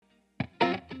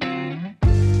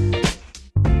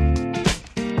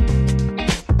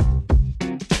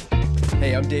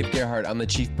I'm Dave Gerhardt. I'm the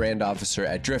Chief Brand Officer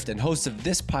at Drift and host of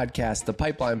this podcast, the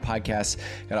Pipeline Podcast.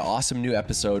 Got an awesome new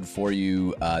episode for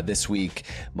you this week.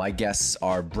 My guests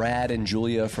are Brad and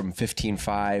Julia from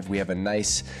 15.5. We have a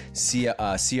nice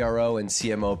CRO and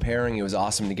CMO pairing. It was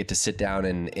awesome to get to sit down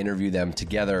and interview them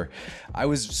together. I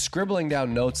was scribbling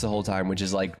down notes the whole time, which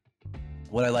is like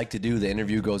what I like to do. The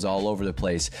interview goes all over the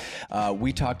place.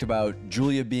 We talked about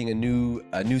Julia being a new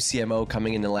CMO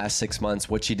coming in the last 6 months,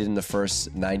 what she did in the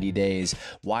first 90 days,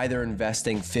 why they're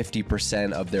investing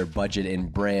 50% of their budget in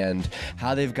brand,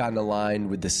 how they've gotten aligned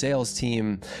with the sales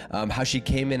team, how she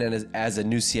came in as a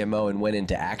new CMO and went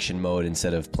into action mode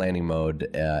instead of planning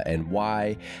mode, and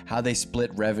why, how they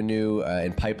split revenue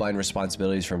and pipeline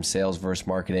responsibilities from sales versus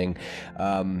marketing.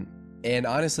 And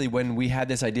honestly, when we had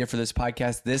this idea for this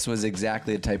podcast, this was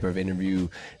exactly the type of interview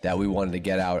that we wanted to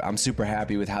get out. I'm super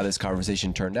happy with how this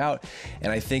conversation turned out.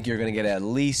 And I think you're going to get at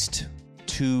least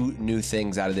 2 new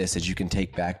things out of this that you can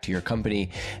take back to your company.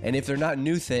 And if they're not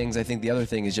new things, I think the other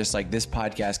thing is just like this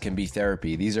podcast can be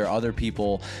therapy. These are other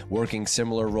people working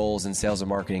similar roles in sales and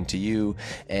marketing to you.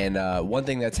 And one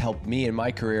thing that's helped me in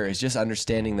my career is just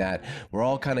understanding that we're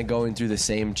all kind of going through the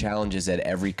same challenges at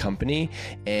every company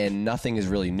and nothing is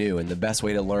really new. And the best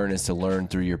way to learn is to learn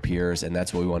through your peers. And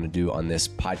that's what we want to do on this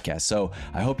podcast. So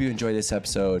I hope you enjoy this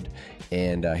episode.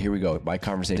 And here we go. My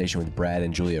conversation with Brad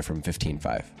and Julia from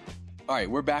 15.5. All right,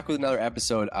 we're back with another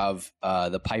episode of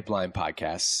the Pipeline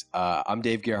Podcast. I'm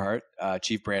Dave Gerhardt,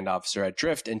 Chief Brand Officer at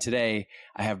Drift, and today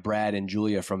I have Brad and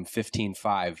Julia from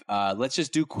 15.5. Let's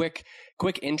just do quick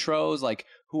intros. Like,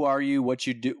 who are you? What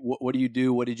you do? What do you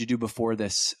do? What did you do before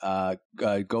this?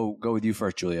 Go with you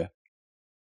first, Julia.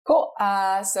 Cool.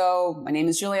 So my name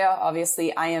is Julia.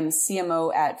 Obviously, I am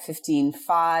CMO at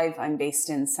 15.5. I'm based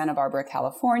in Santa Barbara,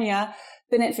 California.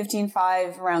 Been at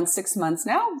 15.5 around 6 months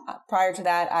now. Prior to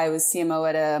that, I was CMO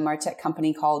at a MarTech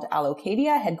company called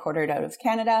Allocadia, headquartered out of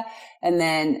Canada. And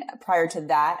then prior to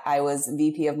that, I was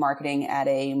VP of marketing at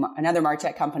another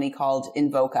MarTech company called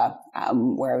Invoca,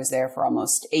 where I was there for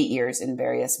almost 8 years in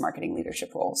various marketing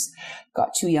leadership roles. Got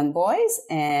 2 young boys,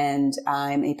 and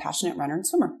I'm a passionate runner and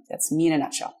swimmer. That's me in a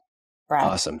nutshell. Brad.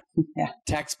 Awesome. Yeah.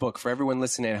 Textbook for everyone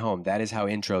listening at home. That is how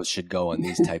intros should go on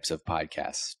these types of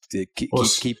podcasts.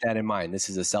 Keep that in mind. This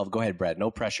is a go ahead, Brad. No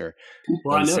pressure.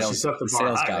 Well, I know she set the bar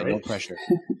sales high, guy. right? No pressure.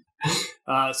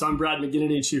 So I'm Brad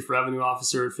McGinity, Chief Revenue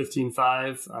Officer at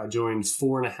 15.5. I joined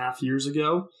 4.5 years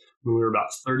ago when we were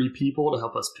about 30 people to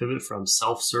help us pivot from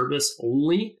self-service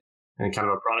only and kind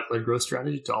of a product-led growth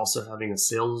strategy to also having a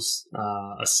sales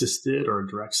assisted or a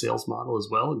direct sales model as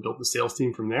well, and built the sales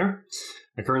team from there.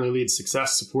 I currently lead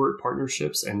success, support,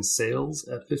 partnerships, and sales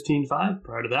at 15.5.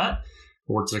 Prior to that, I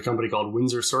worked at a company called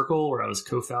Windsor Circle, where I was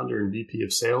co-founder and VP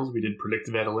of sales. We did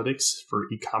predictive analytics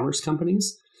for e-commerce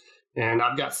companies. And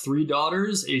I've got 3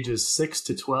 daughters, ages 6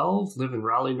 to 12, live in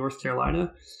Raleigh, North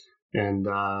Carolina, and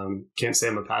can't say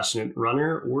I'm a passionate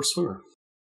runner or swimmer.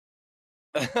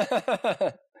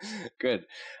 Good.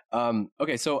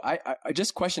 Okay, so I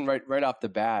just question right off the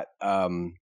bat,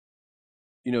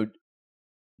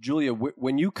 Julia,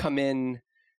 when you come in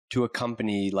to a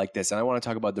company like this, and I want to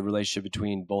talk about the relationship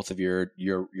between both of your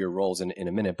roles in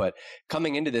a minute, but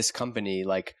coming into this company,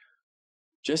 like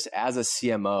just as a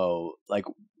CMO, like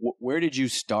where did you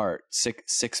start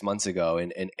six months ago,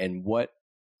 and what,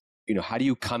 how do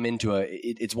you come into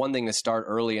it's one thing to start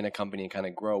early in a company and kind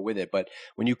of grow with it, but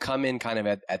when you come in kind of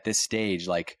at this stage,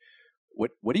 like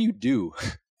what do you do?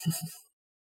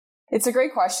 It's a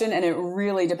great question, and it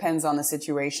really depends on the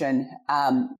situation,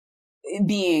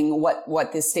 being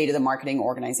what the state of the marketing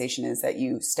organization is that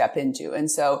you step into.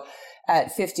 And so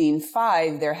at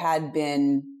 15.5, there had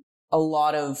been a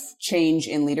lot of change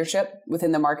in leadership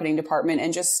within the marketing department,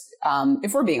 and just,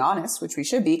 if we're being honest, which we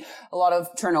should be, a lot of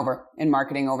turnover in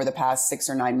marketing over the past 6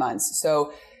 or 9 months.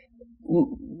 So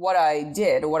what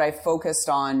I focused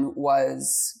on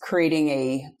was creating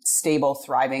a stable,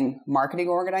 thriving marketing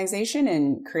organization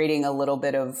and creating a little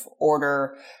bit of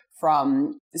order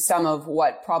from some of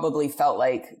what probably felt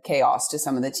like chaos to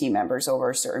some of the team members over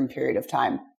a certain period of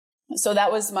time. So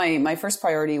that was my first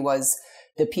priority, was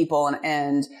the people,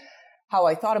 and how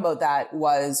I thought about that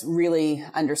was really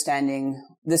understanding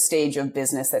the stage of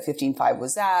business that 15.5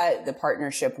 was at, the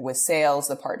partnership with sales,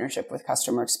 the partnership with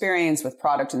customer experience, with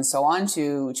product, and so on,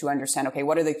 to understand, okay,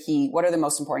 what are the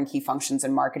most important key functions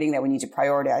in marketing that we need to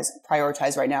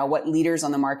prioritize right now? What leaders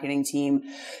on the marketing team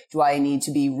do I need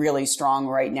to be really strong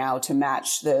right now to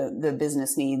match the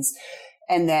business needs?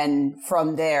 And then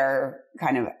from there,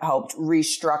 kind of helped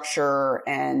restructure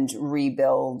and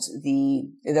rebuild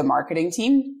the marketing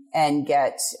team and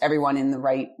get everyone in the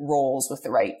right roles with the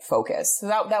right focus. So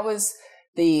that was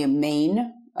the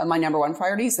main my number one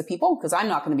priority is the people, because I'm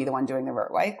not going to be the one doing the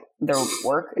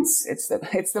work. It's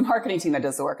the marketing team that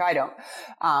does the work. I don't.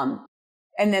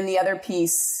 And then the other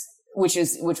piece, which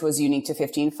was unique to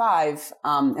 15.5,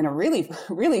 and a really,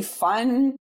 really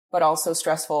fun, but also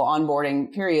stressful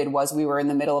onboarding period, was we were in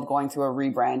the middle of going through a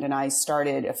rebrand. And I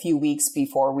started a few weeks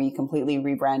before we completely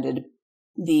rebranded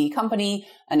the company,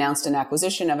 announced an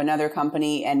acquisition of another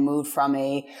company, and moved from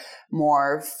a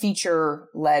more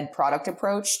feature-led product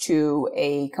approach to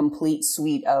a complete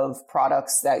suite of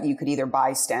products that you could either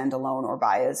buy standalone or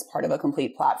buy as part of a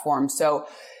complete platform. So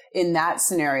in that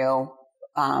scenario,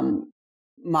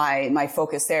 my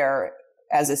focus there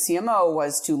as a CMO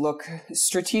was to look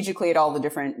strategically at all the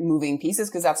different moving pieces,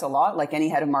 because that's a lot. Like any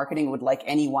head of marketing would like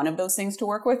any one of those things to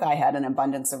work with. I had an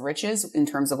abundance of riches in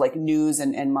terms of like news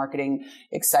and marketing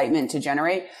excitement to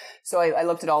generate. So I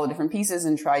looked at all the different pieces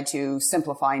and tried to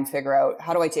simplify and figure out,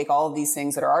 how do I take all of these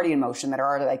things that are already in motion, that are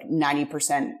already like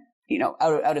 90%,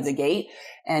 out of the gate.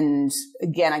 And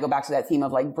again, I go back to that theme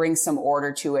of like, bring some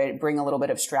order to it, bring a little bit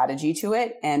of strategy to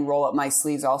it, and roll up my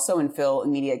sleeves also and fill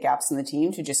immediate gaps in the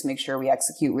team to just make sure we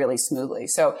execute really smoothly.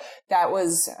 So that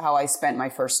was how I spent my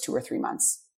first 2 or 3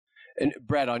 months. And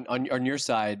Brad, on your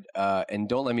side, and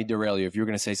don't let me derail you. If you're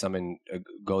going to say something,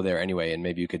 go there anyway, and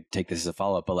maybe you could take this as a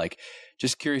follow-up. But like,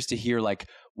 just curious to hear, like,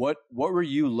 what were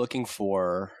you looking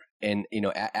for? And,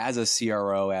 as a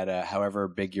CRO at however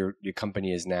big your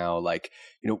company is now, like,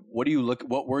 what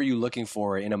were you looking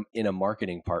for in a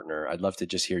marketing partner? I'd love to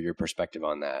just hear your perspective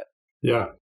on that. Yeah.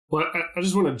 Well, I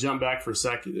just want to jump back for a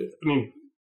second. I mean,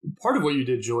 part of what you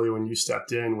did, Julia, when you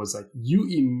stepped in was like, you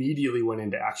immediately went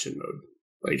into action mode.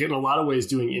 Like in a lot of ways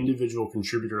doing individual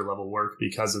contributor level work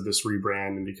because of this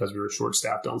rebrand and because we were short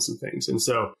staffed on some things. And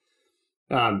so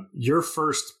your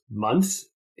first month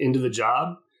into the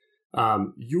job,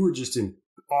 you were just in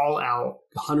all out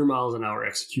 100 miles an hour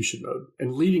execution mode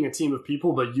and leading a team of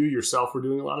people, but you yourself were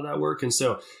doing a lot of that work. And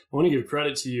so I want to give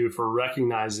credit to you for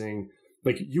recognizing,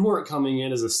 like, you weren't coming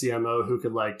in as a CMO who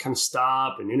could like kind of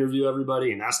stop and interview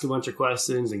everybody and ask a bunch of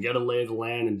questions and get a lay of the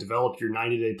land and develop your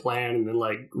 90-day plan and then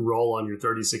like roll on your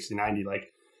 30, 60, 90.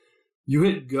 Like, you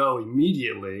hit go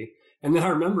immediately. And then I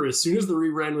remember as soon as the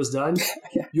rebrand was done,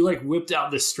 you like whipped out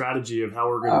this strategy of how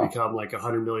we're going to become like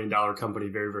 $100 million company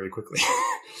very, very quickly.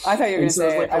 I thought you were going to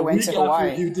say like I went to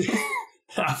Hawaii.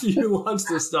 After you launched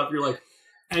this stuff, you're like,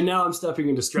 and now I'm stepping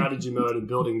into strategy mode and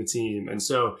building the team. And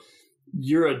so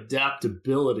your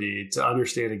adaptability to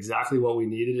understand exactly what we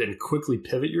needed and quickly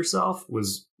pivot yourself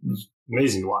was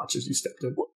amazing to watch as you stepped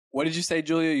in. What did you say,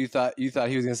 Julia? You thought he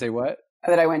was going to say what?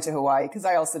 That I went to Hawaii, because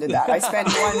I also did that. I spent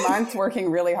 1 month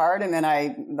working really hard, and then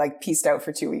I like pieced out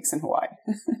for 2 weeks in Hawaii.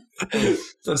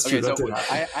 That's true. Okay, so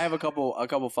I have a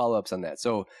couple follow-ups on that.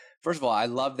 So first of all, I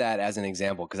love that as an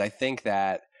example, because I think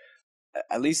that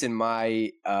at least in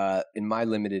my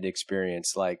limited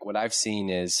experience, like what I've seen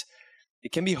is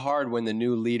it can be hard when the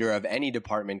new leader of any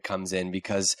department comes in,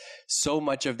 because so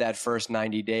much of that first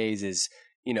 90 days is,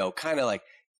 kind of like,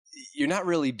 you're not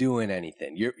really doing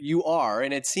anything. You are,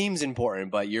 and it seems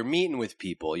important, but you're meeting with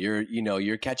people.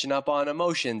 You're catching up on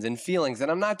emotions and feelings,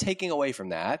 and I'm not taking away from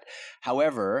that.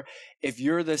 However, if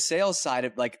you're the sales side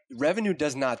of like, revenue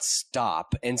does not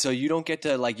stop, and so you don't get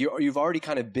to like, you've already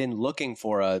kind of been looking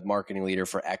for a marketing leader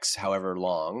for X however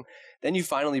long. Then you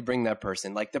finally bring that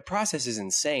person. Like, the process is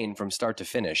insane from start to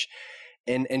finish.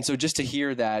 And so just to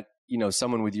hear that,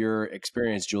 someone with your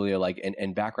experience, Julia, like,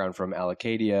 and background from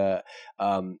Alacadia,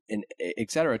 and et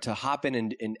cetera, to hop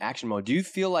in action mode, do you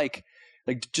feel like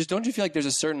don't you feel like there's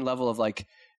a certain level of like,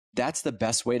 that's the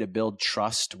best way to build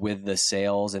trust with the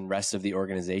sales and rest of the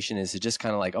organization, is to just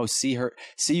kind of like, see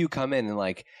you come in and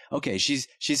like, okay, she's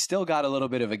still got a little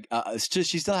bit of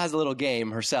she still has a little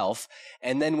game herself.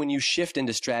 And then when you shift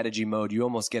into strategy mode, you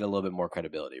almost get a little bit more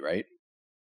credibility, right?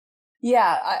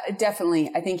 Yeah, definitely.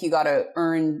 I think you got to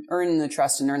earn the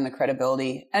trust and earn the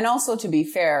credibility. And also, to be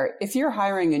fair, if you're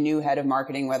hiring a new head of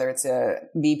marketing, whether it's a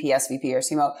VP, SVP, or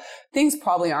CMO, things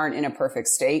probably aren't in a perfect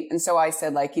state. And so I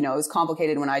said, like, it was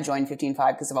complicated when I joined 15.5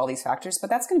 because of all these factors, but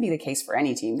that's going to be the case for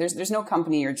any team. There's no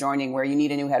company you're joining where you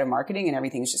need a new head of marketing and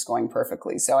everything's just going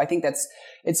perfectly. So I think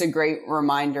it's a great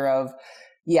reminder of,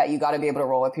 yeah, you got to be able to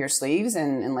roll up your sleeves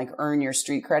and like earn your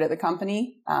street cred at the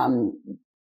company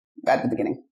at the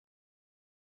beginning.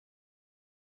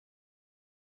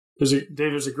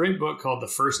 There's a great book called The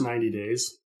First 90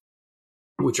 Days,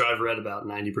 which I've read about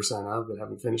 90% of, but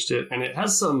haven't finished it. And it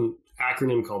has some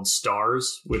acronym called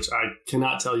STARS, which I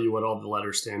cannot tell you what all the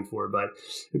letters stand for, but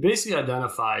it basically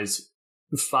identifies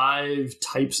 5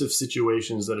 types of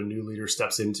situations that a new leader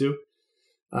steps into.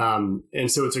 And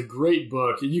so it's a great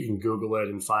book. You can Google it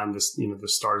and find this, the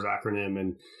STARS acronym.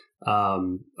 And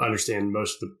understand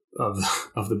most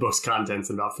of the book's contents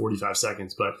in about 45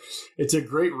 seconds. But it's a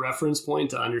great reference point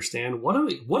to understand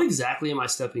what exactly am I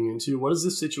stepping into? What does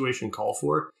this situation call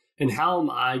for? And how am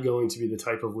I going to be the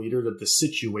type of leader that the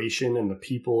situation and the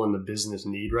people and the business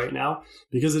need right now?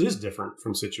 Because it is different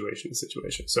from situation to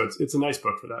situation. So it's a nice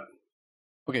book for that.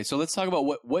 Okay, so let's talk about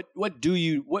what do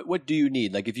you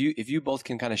need? Like if you both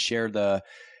can kind of share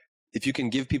if you can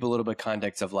give people a little bit of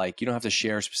context of like, you don't have to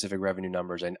share specific revenue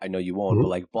numbers. I know you won't, but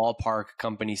like ballpark,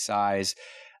 company size,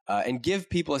 and give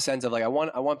people a sense of like, I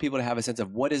want people to have a sense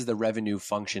of what does the revenue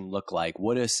function look like?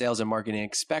 What does sales and marketing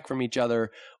expect from each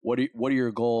other? What are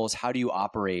your goals? How do you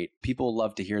operate? People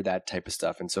love to hear that type of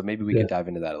stuff. And so maybe we can dive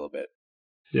into that a little bit.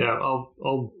 Yeah,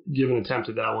 I'll give an attempt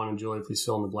at that one. And Julia, please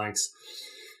fill in the blanks.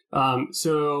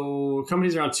 So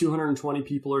company's around 220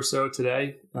 people or so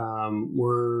today.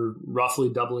 We're roughly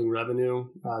doubling revenue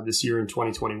this year in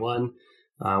 2021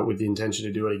 with the intention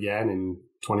to do it again in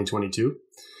 2022.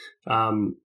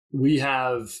 We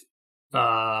have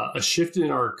a shift in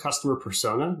our customer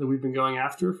persona that we've been going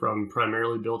after from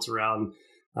primarily built around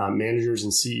managers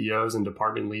and CEOs and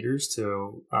department leaders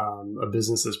to a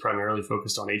business that's primarily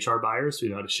focused on HR buyers. So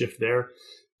we've had a shift there.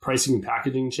 Pricing and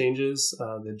packaging changes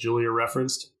that Julia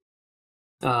referenced.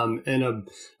 And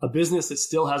a business that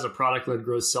still has a product-led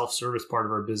growth self-service part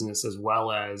of our business, as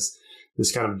well as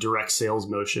this kind of direct sales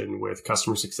motion with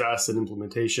customer success and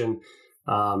implementation,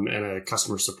 and a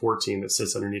customer support team that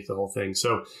sits underneath the whole thing.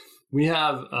 So we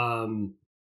have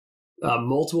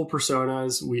multiple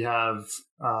personas. We have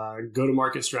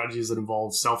go-to-market strategies that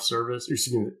involve self-service,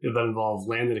 that involve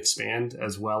land and expand,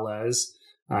 as well as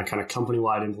kind of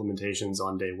company-wide implementations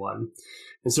on day one.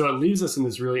 And so it leaves us in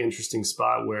this really interesting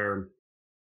spot where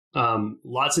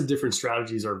lots of different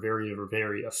strategies are very,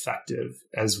 very effective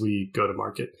as we go to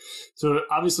market. So it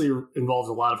obviously involves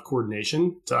a lot of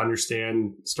coordination to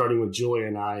understand, starting with Julia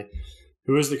and I,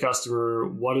 who is the customer,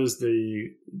 what is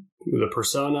the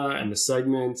persona and the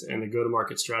segment and the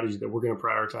go-to-market strategy that we're going to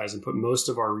prioritize and put most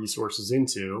of our resources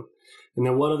into. And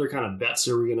then what other kind of bets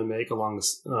are we going to make along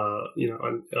this,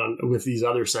 with these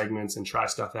other segments and try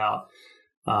stuff out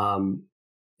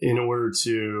in order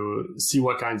to see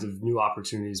what kinds of new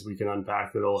opportunities we can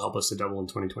unpack that will help us to double in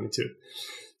 2022.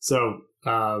 So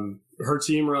her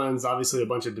team runs obviously a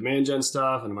bunch of demand gen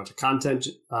stuff and a bunch of content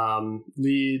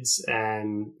leads,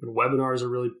 and webinars are a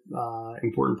really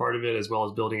important part of it, as well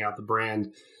as building out the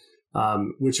brand,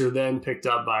 which are then picked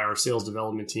up by our sales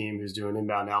development team, who's doing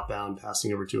inbound, outbound,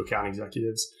 passing over to account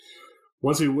executives.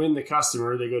 Once we win the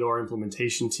customer, they go to our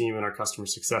implementation team and our customer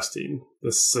success team.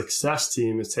 The success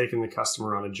team is taking the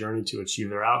customer on a journey to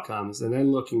achieve their outcomes and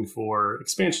then looking for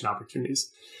expansion opportunities,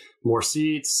 more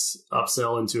seats,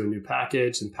 upsell into a new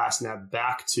package, and passing that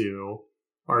back to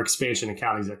our expansion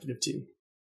account executive team.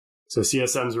 So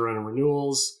CSMs are running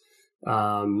renewals,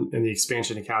 and the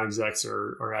expansion account execs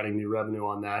are adding new revenue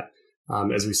on that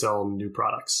as we sell them new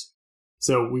products.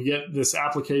 So we get this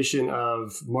application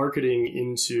of marketing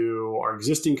into our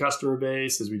existing customer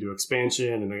base as we do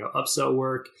expansion and upsell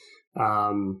work,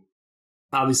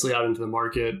 obviously out into the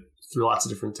market through lots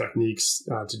of different techniques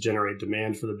to generate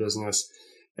demand for the business.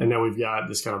 And then we've got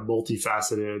this kind of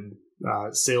multifaceted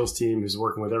sales team who's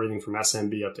working with everything from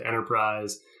SMB up to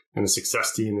enterprise, and a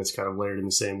success team that's kind of layered in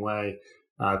the same way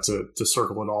to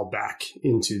circle it all back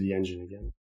into the engine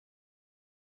again.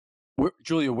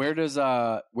 Julia, where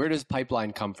does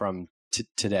pipeline come from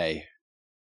today?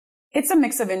 It's a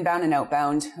mix of inbound and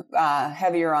outbound,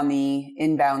 heavier on the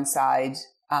inbound side,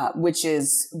 which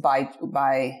is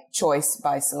by choice,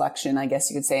 by selection, I guess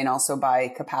you could say, and also by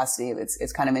capacity.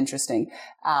 It's kind of interesting.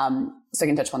 So I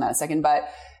can touch on that in a second, but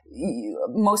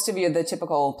most of the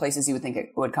typical places you would think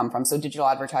it would come from. So digital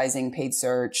advertising, paid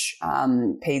search,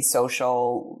 paid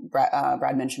social.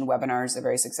 Brad mentioned webinars are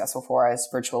very successful for us,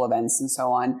 virtual events, and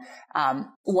so on.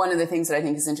 One of the things that I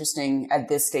think is interesting at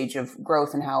this stage of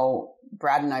growth and how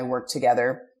Brad and I work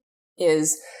together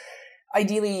is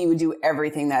ideally you would do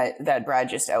everything that Brad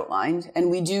just outlined.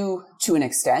 And we do to an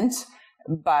extent.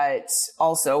 But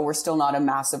also, we're still not a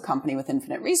massive company with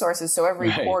infinite resources. So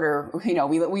every quarter,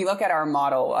 we look at our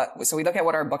model. So we look at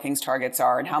what our bookings targets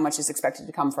are and how much is expected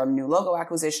to come from new logo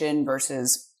acquisition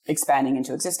versus expanding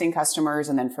into existing customers.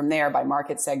 And then from there, by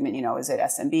market segment, is it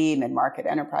SMB, mid-market,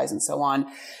 enterprise, and so on.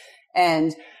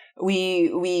 And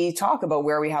we talk about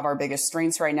where we have our biggest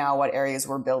strengths right now, what areas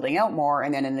we're building out more.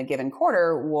 And then in a given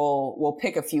quarter, we'll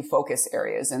pick a few focus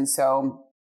areas. And so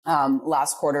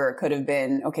Last quarter, it could have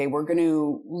been, okay, we're going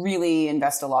to really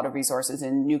invest a lot of resources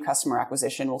in new customer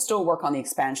acquisition. We'll still work on the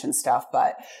expansion stuff,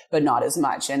 but not as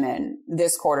much. And then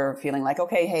this quarter, feeling like,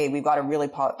 okay, hey, we've got a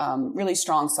really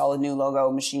strong, solid new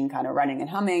logo machine kind of running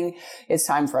and humming. It's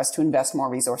time for us to invest more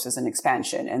resources in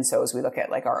expansion. And so as we look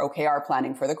at like our OKR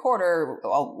planning for the quarter,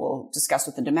 we'll discuss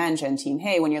with the demand gen team,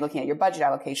 hey, when you're looking at your budget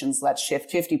allocations, let's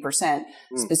shift 50%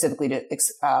 specifically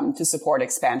to support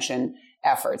expansion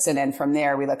efforts. And then from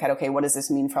there, we look at, okay, what does this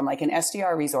mean from like an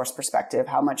SDR resource perspective?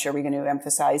 How much are we going to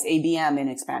emphasize ABM in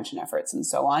expansion efforts and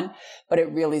so on? But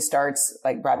it really starts,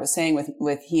 like Brad was saying,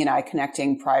 with he and I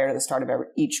connecting prior to the start of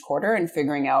each quarter and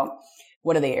figuring out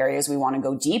what are the areas we want to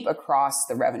go deep across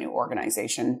the revenue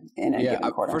organization in a given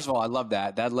quarter. First of all, I love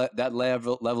that. That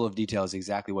level of detail is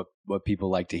exactly what people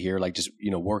like to hear. Like just,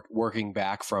 working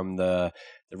back from the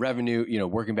revenue,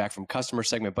 working back from customer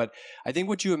segment. But I think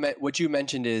what you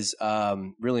mentioned is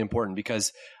really important,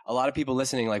 because a lot of people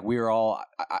listening, like we're all,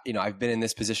 I've been in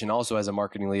this position also as a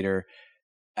marketing leader,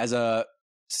 as a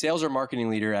sales or marketing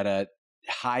leader at a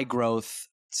high growth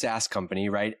SaaS company,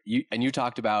 right? You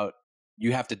talked about,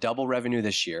 you have to double revenue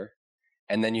this year,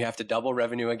 and then you have to double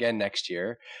revenue again next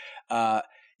year.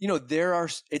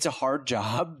 It's a hard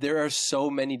job. There are so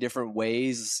many different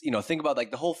ways, think about like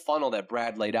the whole funnel that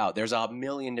Brad laid out. There's a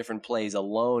million different plays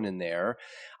alone in there.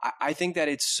 I think that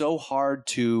it's so hard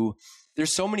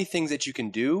there's so many things that you can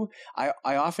do. I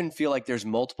often feel like there's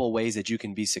multiple ways that you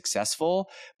can be successful,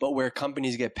 but where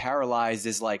companies get paralyzed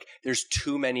is like, there's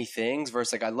too many things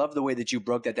versus like, I love the way that you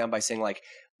broke that down by saying like,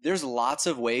 there's lots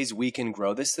of ways we can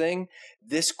grow this thing.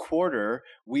 This quarter,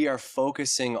 we are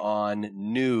focusing on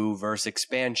new versus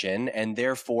expansion, and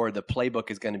therefore the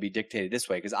playbook is going to be dictated this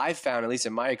way. Because I've found, at least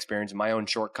in my experience, my own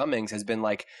shortcomings has been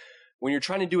like, when you're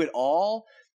trying to do it all,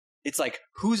 it's like,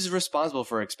 who's responsible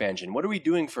for expansion? What are we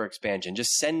doing for expansion?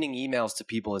 Just sending emails to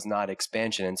people is not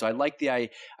expansion. And so I like the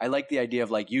idea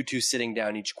of like you two sitting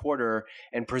down each quarter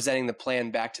and presenting the plan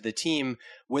back to the team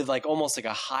with like almost like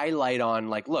a highlight on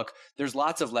like, look, there's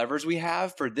lots of levers we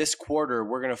have for this quarter.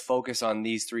 We're going to focus on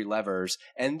these 3 levers.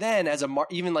 And then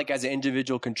even like as an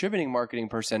individual contributing marketing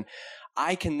person,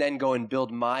 I can then go and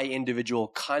build my individual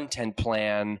content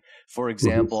plan, for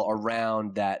example,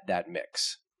 around that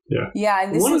mix. Yeah.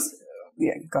 And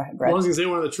go ahead, Brad. Well, I was going to say,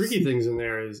 one of the tricky things in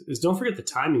there is don't forget the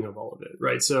timing of all of it,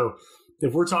 right? So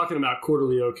if we're talking about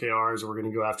quarterly OKRs, we're going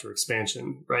to go after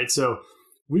expansion, right? So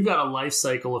we've got a life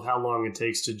cycle of how long it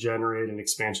takes to generate an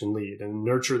expansion lead and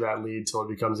nurture that lead till it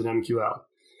becomes an MQL.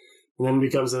 And then it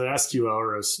becomes an SQL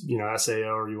or a SAO,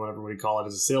 or whatever we call it,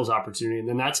 as a sales opportunity. And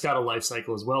then that's got a life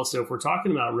cycle as well. So if we're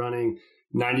talking about running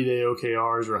 90-day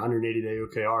OKRs or 180-day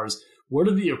OKRs, what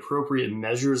are the appropriate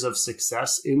measures of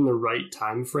success in the right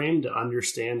time frame to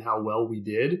understand how well we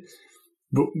did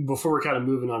before we're kind of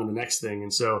moving on to the next thing?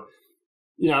 And so,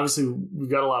 obviously we've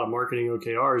got a lot of marketing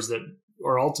OKRs that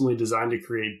are ultimately designed to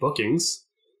create bookings,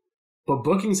 but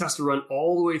bookings has to run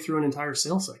all the way through an entire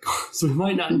sales cycle. So we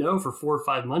might not know for 4 or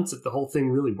 5 months if the whole thing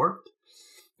really worked.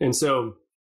 And so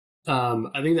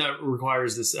I think that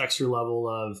requires this extra level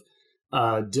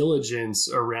of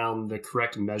diligence around the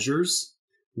correct measures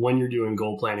when you're doing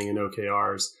goal planning and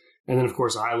OKRs. And then, of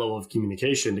course, a high level of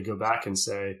communication to go back and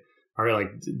say, all right,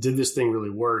 like, did this thing really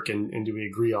work? And do we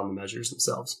agree on the measures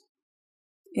themselves?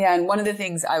 Yeah. And one of the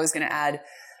things I was going to add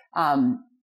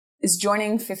is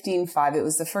joining 15.5. It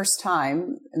was the first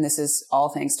time, and this is all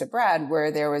thanks to Brad, where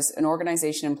there was an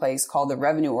organization in place called the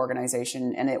revenue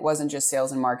organization. And it wasn't just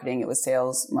sales and marketing. It was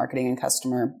sales, marketing, and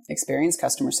customer experience,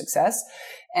 customer success.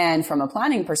 And from a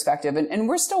planning perspective, and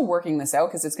we're still working this out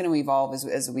because it's going to evolve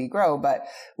as we grow, but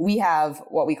we have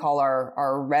what we call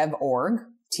our Rev Org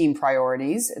team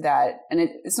priorities and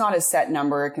it's not a set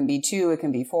number. It can be 2, it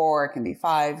can be 4, it can be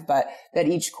 5, but that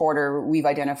each quarter we've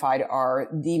identified are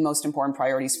the most important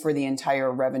priorities for the entire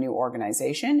revenue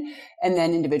organization. And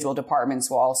then individual departments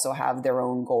will also have their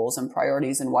own goals and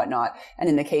priorities and whatnot. And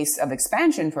in the case of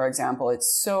expansion, for example,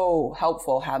 it's so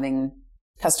helpful having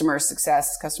customer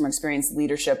success, customer experience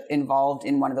leadership involved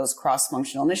in one of those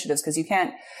cross-functional initiatives, because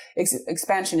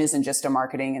expansion isn't just a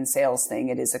marketing and sales thing.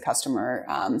 It is a customer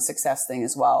success thing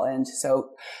as well. And so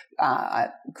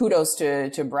kudos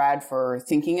to Brad for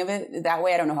thinking of it that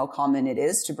way. I don't know how common it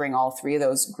is to bring all 3 of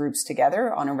those groups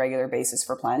together on a regular basis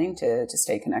for planning to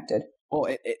stay connected.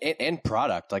 Well, and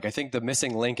product. Like, I think the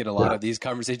missing link in a lot of these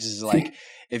conversations is like,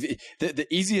 the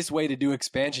easiest way to do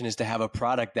expansion is to have a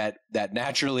product that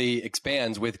naturally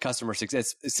expands with customer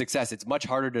success. It's much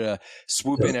harder to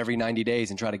swoop in every 90 days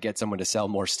and try to get someone to sell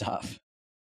more stuff.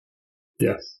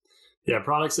 Yeah.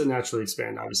 Products that naturally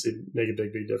expand obviously make a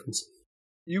big difference.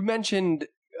 You mentioned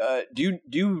do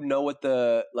you know what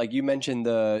like you mentioned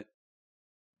the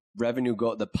revenue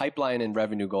goal, the pipeline and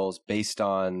revenue goals based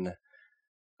on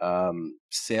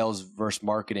sales versus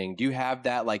marketing? Do you have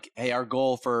that, like, hey, our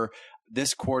goal for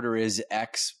this quarter is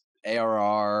X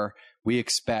ARR. We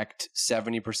expect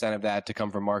 70% of that to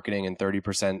come from marketing and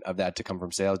 30% of that to come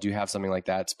from sales. Do you have something like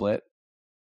that split?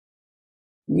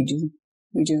 We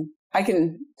do. I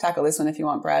can tackle this one if you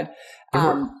want, Brad.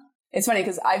 Sure. It's funny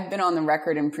because I've been on the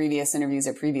record in previous interviews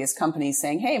at previous companies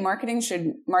saying, hey, marketing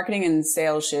and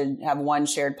sales should have one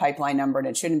shared pipeline number, and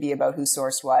it shouldn't be about who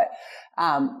sourced what.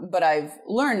 But I've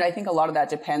learned, I think a lot of that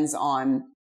depends on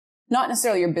not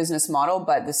necessarily your business model,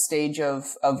 but the stage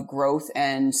of growth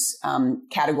and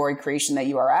category creation that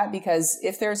you are at. Because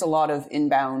if there's a lot of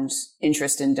inbound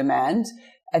interest and demand,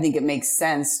 I think it makes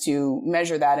sense to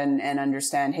measure that and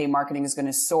understand, hey, marketing is going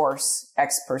to source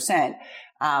X%.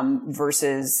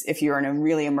 Versus if you're in a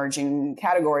really emerging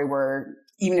category where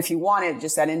even if you want it,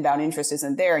 just that inbound interest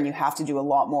isn't there and you have to do a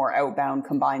lot more outbound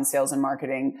combined sales and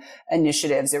marketing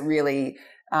initiatives, it really,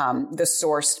 the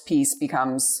sourced piece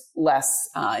becomes less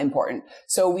important.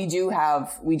 So we do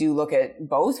look at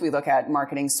both. We look at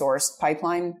marketing sourced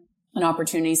pipeline and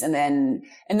opportunities, and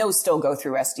those still go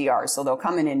through SDRs. So they'll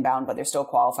come in inbound, but they're still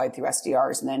qualified through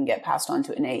SDRs and then get passed on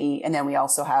to an AE. And then we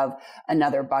also have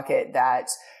another bucket that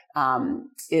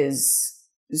is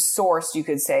sourced, you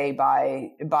could say, by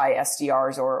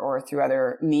SDRs or through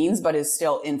other means, but is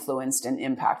still influenced and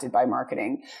impacted by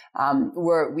marketing.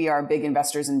 We are big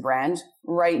investors in brand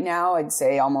right now. I'd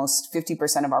say almost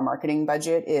 50% of our marketing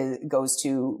budget goes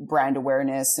to brand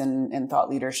awareness and thought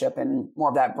leadership and more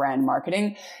of that brand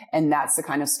marketing. And that's the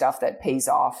kind of stuff that pays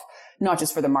off, not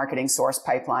just for the marketing source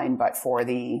pipeline, but for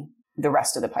the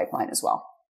rest of the pipeline as well.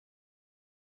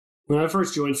 When I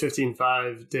first joined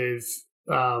 15.5, Dave,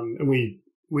 and we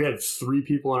had 3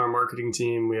 people on our marketing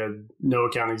team. We had no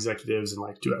account executives and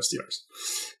like 2 SDRs.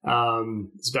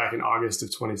 It's back in August of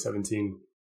 2017.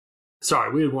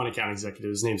 Sorry, we had 1 account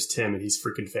executive. His name's Tim, and he's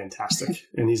freaking fantastic.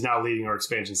 And he's now leading our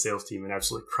expansion sales team and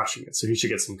absolutely crushing it. So he should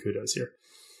get some kudos here.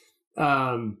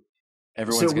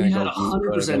 Everyone's going to go to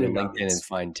LinkedIn and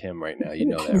find Tim right now. You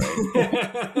know that,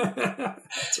 right?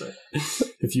 That's right.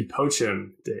 If you poach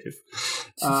him, Dave.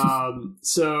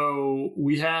 So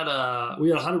we had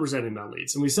 100% inbound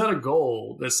leads, and we set a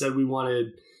goal that said we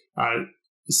wanted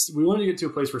to get to a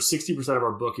place where 60% of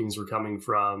our bookings were coming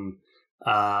from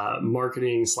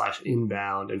marketing /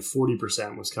 inbound, and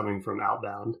 40% was coming from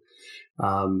outbound.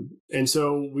 And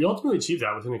so we ultimately achieved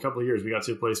that within a couple of years. We got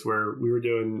to a place where we were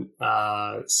doing,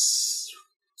 it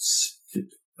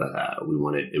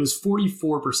was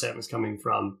 44% was coming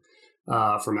from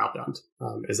outbound,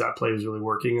 as that play was really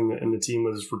working and the team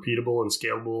was repeatable and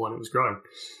scalable and it was growing.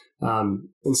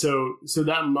 And so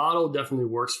that model definitely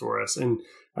works for us. And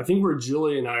I think where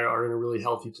Julia and I are in a really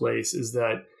healthy place is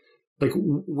that, like,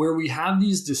 where we have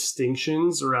these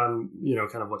distinctions around,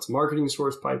 kind of what's marketing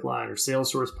source pipeline or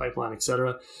sales source pipeline, et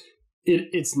cetera,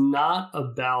 it's not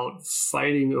about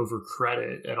fighting over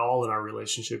credit at all in our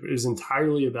relationship. It is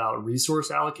entirely about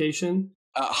resource allocation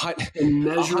and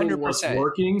measuring 100%. What's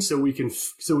working so we can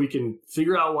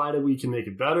figure out why we can make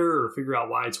it better or figure out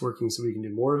why it's working so we can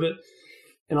do more of it.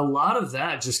 And a lot of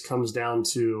that just comes down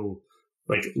to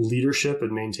like leadership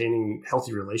and maintaining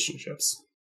healthy relationships.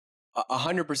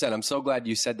 100%. I'm so glad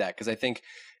you said that, because I think,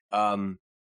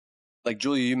 like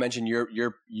Julia, you mentioned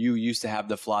you used to have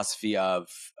the philosophy of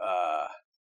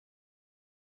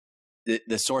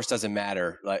the source doesn't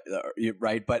matter,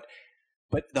 right? But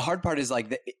the hard part is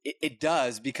like it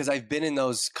does, because I've been in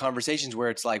those conversations where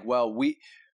it's like, well,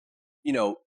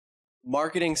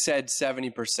 marketing said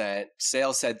 70%,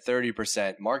 sales said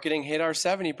 30%, marketing hit our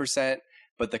 70%,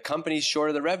 but the company's short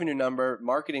of the revenue number.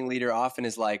 Marketing leader often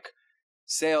is like,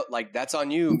 sale, like, that's on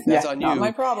you. That's on you. Not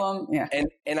my problem. Yeah.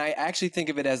 And I actually think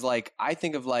of it as like,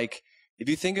 if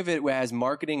you think of it as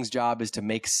marketing's job is to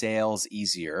make sales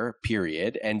easier,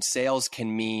 period. And sales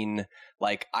can mean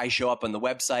like I show up on the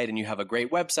website and you have a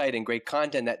great website and great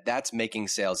content, that's making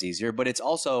sales easier, but it's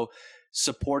also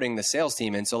supporting the sales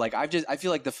team. And so like, I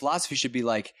feel like the philosophy should be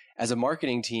like, as a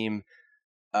marketing team,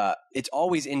 it's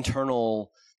always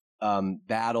internal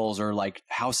battles or like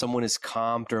how someone is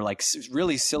comped or like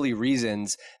really silly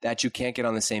reasons that you can't get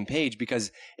on the same page.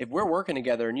 Because if we're working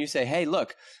together and you say, hey,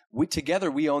 look,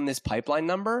 we own this pipeline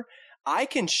number, I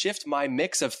can shift my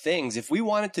mix of things. If we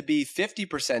want it to be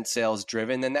 50% sales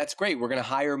driven, then that's great. We're going to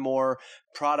hire more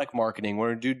product marketing.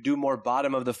 We're going to do more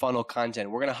bottom of the funnel content.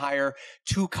 We're going to hire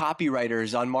 2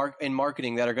 copywriters in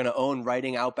marketing that are going to own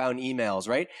writing outbound emails,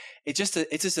 right?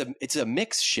 It's a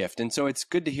mix shift. And so it's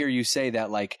good to hear you say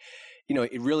that, like,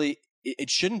 it really, it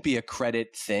shouldn't be a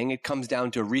credit thing. It comes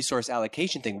down to a resource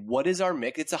allocation thing. What is our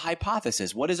mix? It's a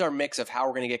hypothesis. What is our mix of how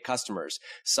we're going to get customers?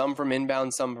 Some from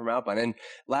inbound, some from outbound. And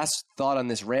last thought on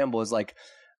this ramble is like,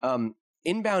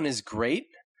 inbound is great,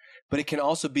 but it can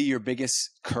also be your biggest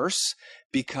curse,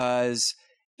 because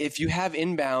if you have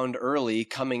inbound early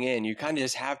coming in, you kind of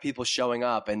just have people showing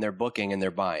up and they're booking and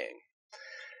they're buying.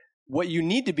 What you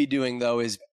need to be doing, though,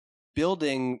 is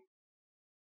building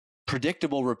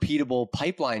predictable, repeatable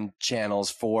pipeline channels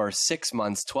for 6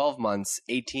 months, 12 months,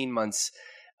 18 months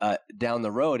down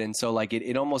the road. And so like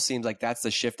it almost seems like that's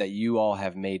the shift that you all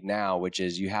have made now, which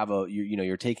is you have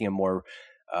you're taking a more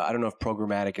I don't know if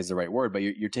programmatic is the right word, but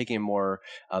you're taking a more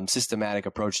systematic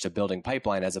approach to building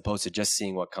pipeline as opposed to just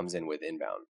seeing what comes in with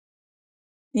inbound.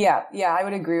 Yeah, I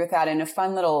would agree with that. And a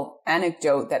fun little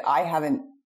anecdote that I haven't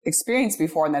experienced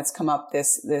before and that's come up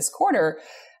this quarter.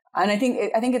 And I think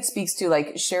it speaks to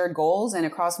like shared goals, and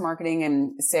across marketing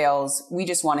and sales, we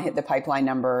just want to hit the pipeline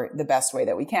number the best way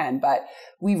that we can. But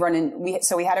we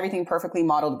had everything perfectly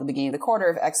modeled at the beginning of the quarter.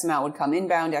 If X amount would come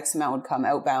inbound, X amount would come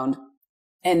outbound.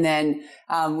 And then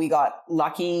we got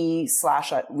lucky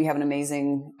 / we have an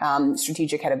amazing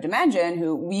strategic head of demand gen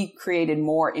who we created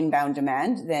more inbound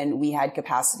demand than we had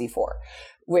capacity for,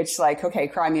 which like, okay,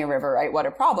 cry me a river, right? What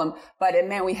a problem. But it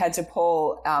meant we had to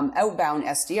pull outbound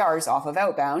SDRs off of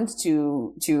outbound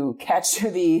to catch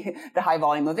the high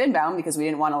volume of inbound, because we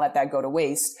didn't want to let that go to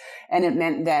waste. And it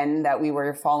meant then that we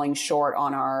were falling short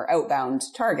on our outbound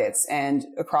targets. And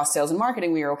across sales and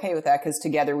marketing, we were okay with that, because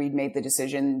together we'd made the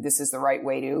decision this is the right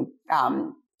way to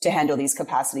handle these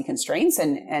capacity constraints.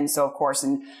 And so of course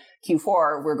in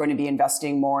Q4 we're going to be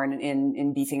investing more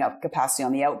in beefing up capacity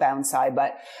on the outbound side.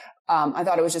 But I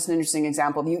thought it was just an interesting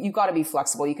example. You've got to be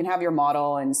flexible. You can have your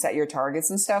model and set your targets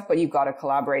and stuff, but you've got to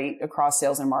collaborate across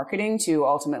sales and marketing to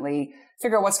ultimately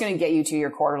figure out what's going to get you to your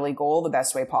quarterly goal the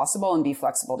best way possible, and be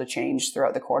flexible to change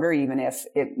throughout the quarter, even if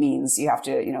it means you have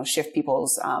to, shift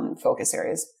people's focus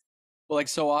areas. Well, like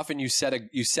so often you set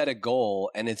a goal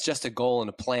and it's just a goal and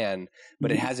a plan,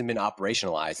 but it hasn't been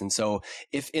operationalized. And so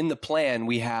if in the plan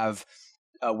we have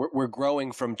we're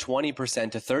growing from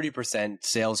 20% to 30%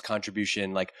 sales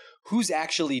contribution, like who's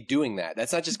actually doing that?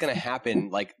 That's not just going to happen.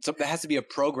 Like, so there has to be a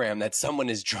program that someone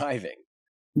is driving.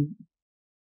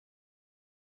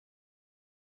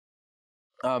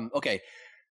 Okay.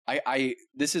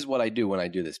 This is what I do when I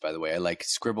do this, by the way. I like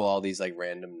scribble all these like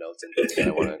random notes and things that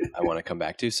I want to come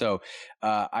back to. So,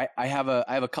 I have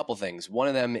a couple things. One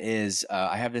of them is,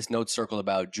 I have this note circled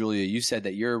about Julia. You said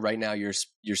that right now you're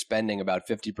spending about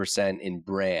 50% in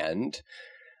brand.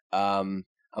 I'm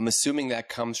assuming that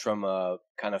comes from a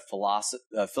kind of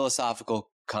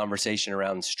philosophical conversation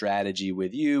around strategy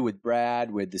with you, with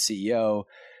Brad, with the CEO.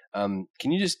 Can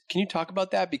you talk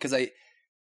about that? Because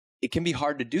it can be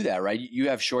hard to do that, right? You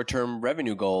have short-term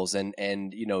revenue goals, and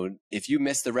if you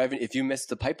miss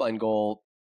the pipeline goal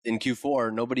in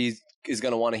Q4, nobody is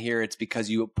going to want to hear it's because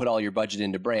you put all your budget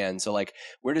into brand. So, like,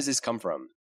 where does this come from?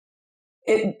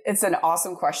 It's an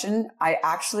awesome question. I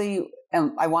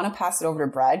want to pass it over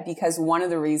to Brad, because one of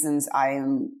the reasons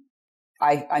I'm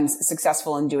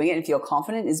successful in doing it and feel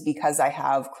confident is because I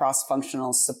have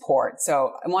cross-functional support.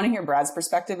 So I want to hear Brad's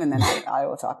perspective, and then I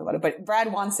will talk about it. But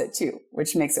Brad wants it too,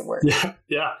 which makes it work.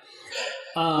 Yeah.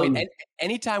 Wait,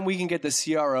 anytime we can get the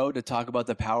CRO to talk about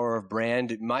the power of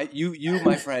brand, my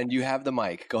friend, you have the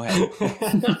mic. Go ahead.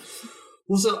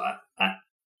 Well, so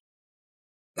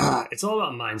it's all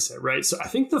about mindset, right? So I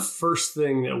think the first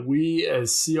thing that we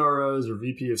as CROs or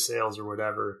VP of sales or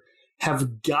whatever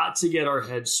have got to get our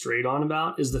heads straight on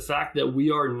about is the fact that we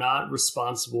are not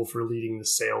responsible for leading the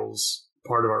sales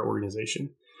part of our organization.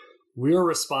 We are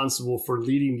responsible for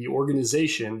leading the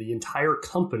organization, the entire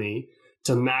company,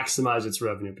 to maximize its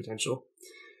revenue potential.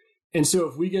 And so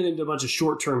if we get into a bunch of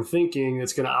short-term thinking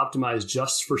that's going to optimize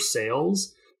just for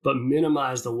sales, but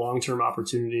minimize the long-term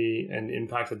opportunity and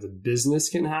impact that the business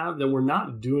can have, then we're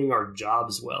not doing our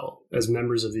jobs well as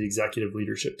members of the executive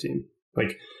leadership team.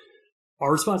 Like,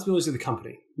 our responsibility is to the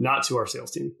company, not to our sales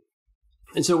team.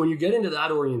 And so when you get into that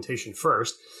orientation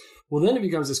first, well, then it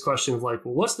becomes this question of like,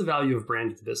 well, what's the value of brand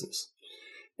to the business?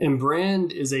 And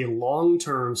brand is a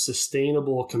long-term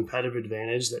sustainable competitive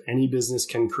advantage that any business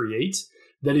can create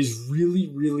that is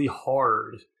really, really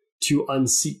hard to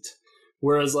unseat.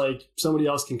 Whereas like somebody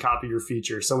else can copy your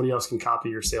feature, somebody else can copy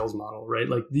your sales model, right?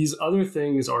 Like these other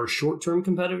things are short-term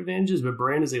competitive advantages, but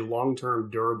brand is a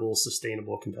long-term, durable,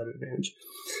 sustainable competitive advantage.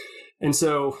 And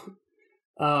so,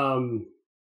 I'll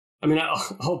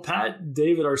pat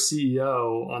David, our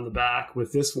CEO, on the back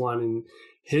with this one and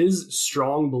his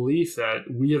strong belief that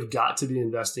we have got to be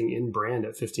investing in brand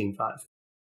at 15.5.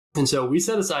 And so we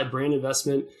set aside brand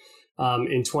investment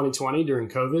in 2020 during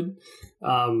COVID.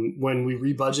 When we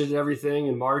rebudgeted everything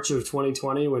in March of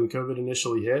 2020, when COVID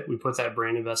initially hit, we put that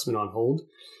brand investment on hold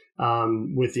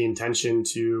with the intention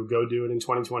to go do it in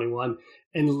 2021,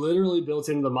 and literally built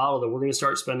into the model that we're going to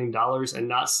start spending dollars and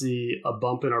not see a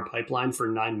bump in our pipeline for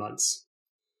 9 months.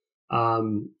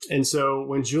 And so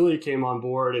when Julia came on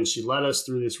board and she led us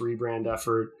through this rebrand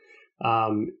effort,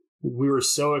 we were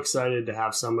so excited to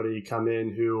have somebody come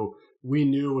in who we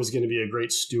knew was going to be a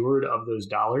great steward of those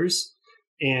dollars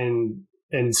and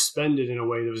spend it in a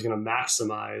way that was going to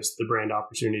maximize the brand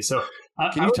opportunity. So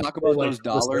can you talk about those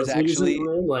dollars actually?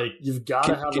 Like you've got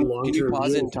to have a long-term. Can you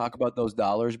pause view. and talk about those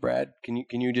dollars, Brad? Can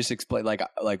you just explain like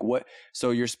what?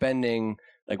 So you're spending,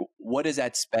 like, what is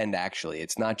that spend actually?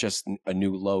 It's not just a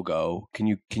new logo. Can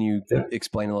you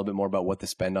explain a little bit more about what the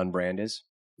spend on brand is?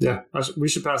 Yeah, we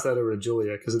should pass that over to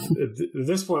Julia, because at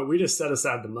this point we just set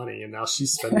aside the money and now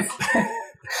she's spending it.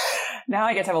 Now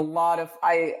I get to have a lot of,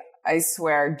 I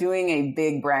swear, doing a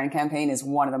big brand campaign is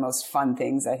one of the most fun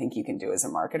things I think you can do as a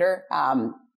marketer.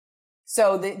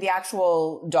 So the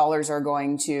actual dollars are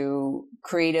going to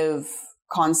creative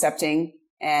concepting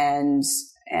and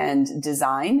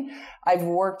design. I've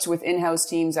worked with in-house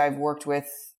teams. I've worked with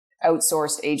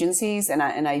outsourced agencies. And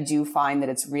I do find that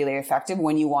it's really effective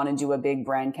when you want to do a big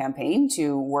brand campaign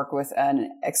to work with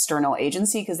an external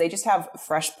agency, because they just have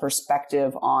fresh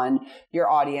perspective on your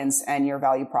audience and your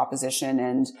value proposition,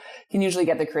 and can usually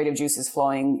get the creative juices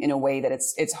flowing in a way that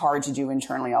it's hard to do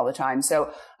internally all the time.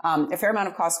 So a fair amount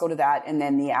of costs go to that, and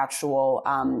then the actual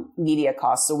media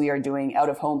costs. So we are doing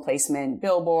out-of-home placement,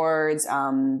 billboards,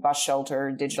 bus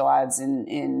shelter, digital ads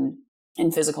in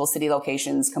physical city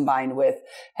locations, combined with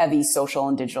heavy social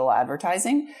and digital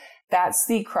advertising. That's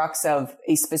the crux of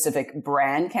a specific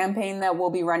brand campaign that we'll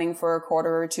be running for a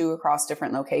quarter or two across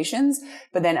different locations.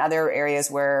 But then other areas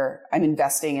where I'm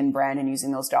investing in brand and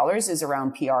using those dollars is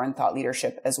around PR and thought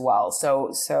leadership as well.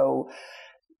 So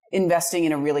investing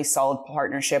in a really solid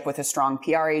partnership with a strong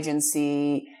PR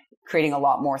agency, creating a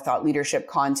lot more thought leadership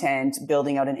content,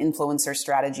 building out an influencer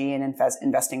strategy, and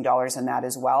investing dollars in that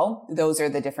as well. Those are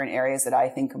the different areas that I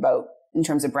think about in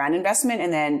terms of brand investment.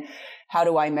 And then how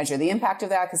do I measure the impact of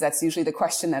that? Because that's usually the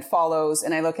question that follows.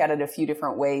 And I look at it a few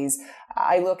different ways.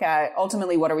 I look at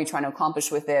ultimately, what are we trying to accomplish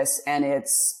with this? And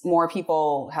it's more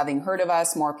people having heard of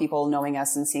us, more people knowing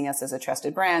us and seeing us as a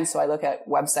trusted brand. So I look at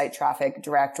website traffic,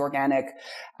 direct, organic,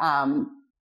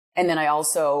 and then I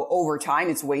also, over time,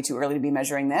 it's way too early to be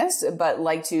measuring this, but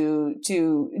like to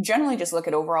generally just look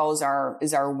at overall,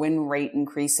 is our win rate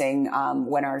increasing?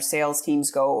 When our sales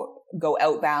teams go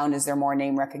outbound, is there more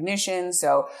name recognition?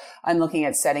 So I'm looking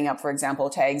at setting up, for example,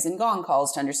 tags and gong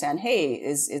calls to understand, hey,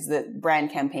 is the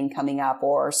brand campaign coming up,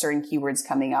 or certain keywords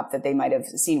coming up that they might have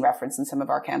seen referenced in some of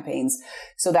our campaigns.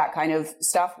 So that kind of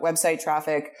stuff, website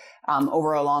traffic,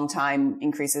 over a long time,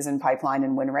 increases in pipeline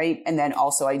and win rate. And then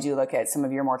also I do look at some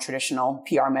of your more traditional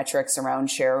PR metrics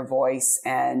around share of voice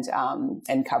and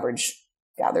coverage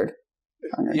gathered.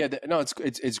 Yeah, no,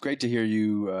 it's great to hear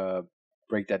you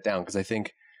break that down, because I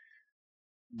think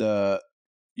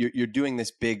you're doing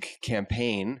this big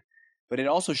campaign, but it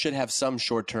also should have some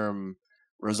short-term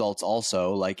results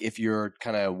also. Like if you're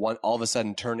kind of all of a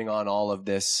sudden turning on all of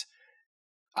this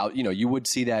out, you would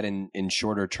see that in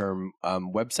shorter term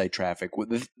website traffic.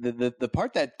 The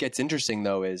part that gets interesting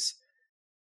though is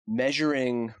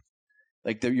measuring,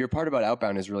 like your part about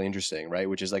outbound is really interesting, right?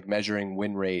 Which is like measuring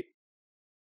win rate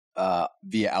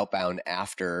via outbound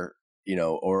after,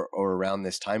 or around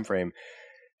this time frame,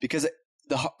 because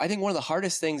I think one of the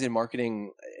hardest things in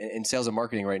marketing, in sales and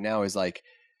marketing right now, is like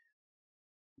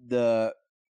there's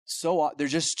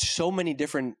just so many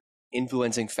different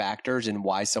influencing factors in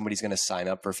why somebody's going to sign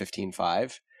up for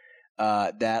 15.5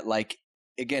 that, like,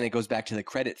 again, it goes back to the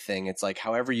credit thing. It's like,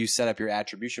 however you set up your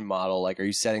attribution model, like, are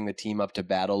you setting the team up to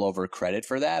battle over credit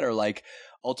for that? Or like,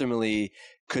 ultimately,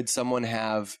 could someone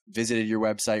have visited your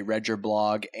website, read your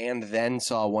blog, and then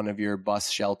saw one of your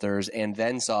bus shelters, and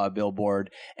then saw a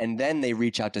billboard, and then they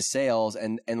reach out to sales,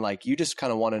 and like, you just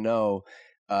kind of want to know,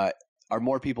 are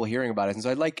more people hearing about it? And so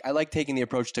I like taking the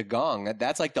approach to Gong.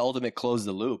 That's like the ultimate close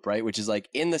the loop, right? Which is like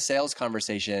in the sales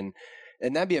conversation,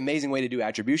 and that'd be an amazing way to do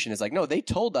attribution. It's like, no, they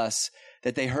told us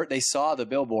that they saw the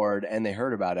billboard and they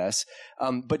heard about us.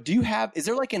 But is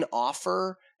there like an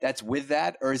offer that's with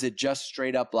that, or is it just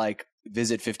straight up like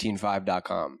visit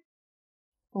 155.com?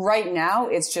 Right now,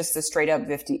 it's just the straight up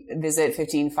visit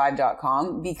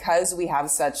 155.com. Because we have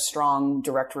such strong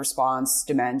direct response,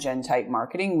 demand gen type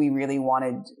marketing, we really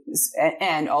wanted,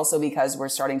 and also because we're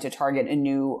starting to target a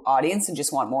new audience and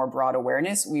just want more broad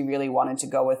awareness, we really wanted to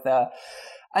go with the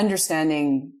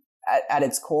understanding at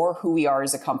its core who we are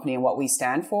as a company and what we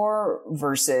stand for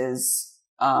versus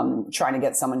trying to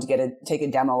get someone to take a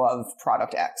demo of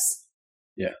product X.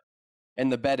 Yeah.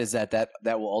 And the bet is that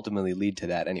will ultimately lead to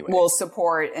that anyway. We'll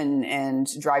support and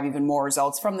drive even more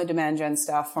results from the demand gen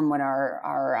stuff from when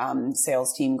our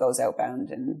sales team goes outbound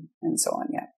and so on.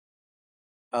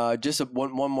 Yeah. Just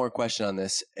one more question on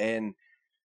this. And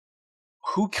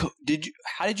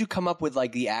how did you come up with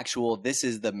like the actual, this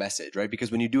is the message, right?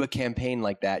 Because when you do a campaign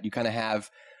like that, you kind of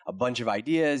have a bunch of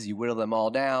ideas, you whittle them all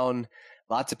down.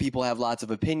 Lots of people have lots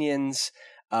of opinions.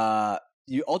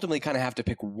 You ultimately kind of have to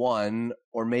pick one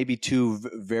or maybe two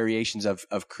variations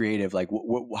of creative. Like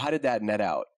how did that net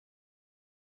out?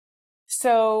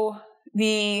 So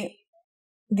the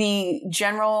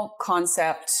general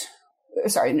concept,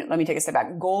 let me take a step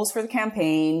back. Goals for the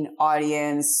campaign,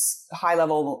 audience, high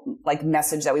level like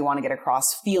message that we want to get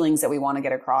across, feelings that we want to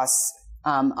get across.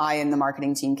 I and the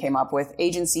marketing team came up with,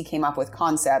 agency came up with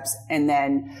concepts, and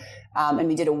then and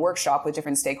we did a workshop with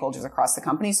different stakeholders across the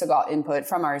company. So got input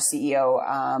from our CEO,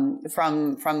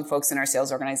 from folks in our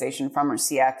sales organization, from our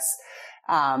CX.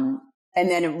 And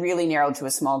then it really narrowed to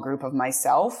a small group of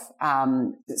myself,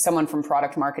 someone from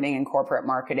product marketing and corporate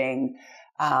marketing,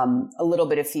 a little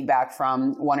bit of feedback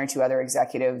from one or two other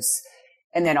executives.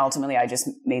 And then ultimately I just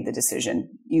made the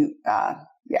decision. That's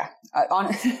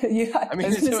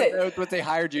what they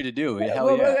hired you to do.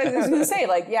 Hell yeah. I was going to say,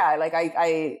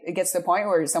 it gets to the point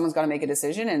where someone's got to make a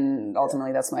decision, and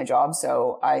ultimately that's my job.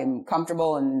 So I'm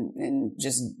comfortable and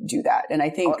just do that. And I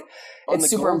think it's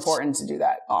super important to do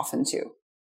that often too.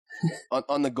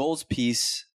 on the goals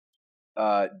piece,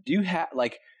 do you have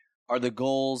are the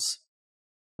goals,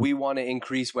 we want to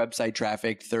increase website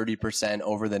traffic 30%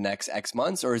 over the next X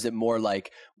months, or is it more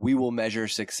like we will measure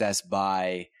success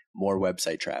by more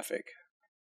website traffic?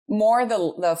 More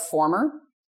the former,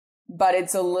 but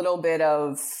it's a little bit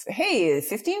of, hey,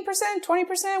 15%,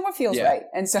 20%, what feels right?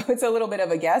 And so it's a little bit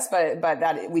of a guess, but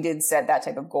that we did set that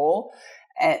type of goal.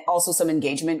 And also some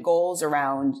engagement goals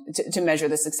around to measure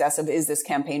the success of, is this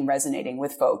campaign resonating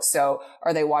with folks? So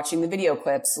are they watching the video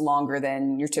clips longer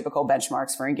than your typical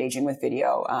benchmarks for engaging with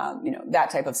video? That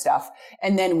type of stuff.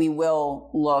 And then we will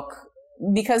look,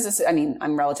 because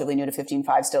I'm relatively new to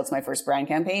 15.5 still. It's my first brand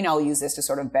campaign. I'll use this to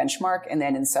sort of benchmark, and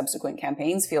then in subsequent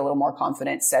campaigns feel a little more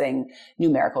confident setting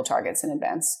numerical targets in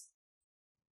advance.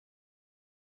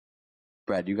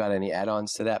 Brad, you got any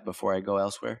add-ons to that before I go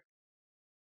elsewhere?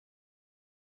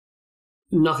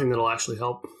 Nothing that'll actually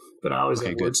help, but I always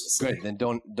have words to say. Good.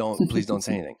 Then please don't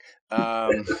say anything. I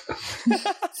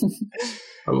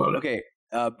love it. Okay.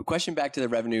 Question back to the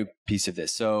revenue piece of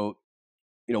this. So,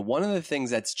 one of the things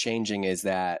that's changing is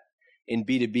that in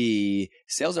B2B,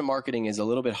 sales and marketing is a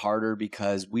little bit harder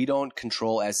because we don't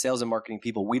control, as sales and marketing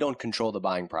people, we don't control the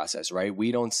buying process, right?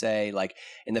 We don't say, like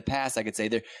in the past, I could say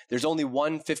there's only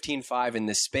one 15.5 in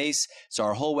this space, so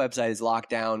our whole website is locked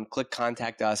down, click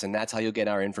contact us, and that's how you'll get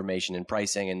our information and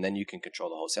pricing, and then you can control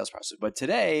the whole sales process. But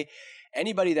today,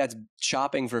 anybody that's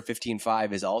shopping for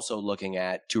 15.5 is also looking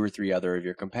at two or three other of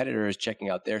your competitors, checking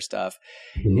out their stuff.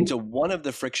 Mm-hmm. And so one of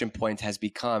the friction points has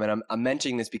become, and I'm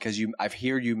mentioning this because I've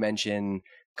heard you mention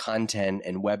content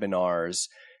and webinars.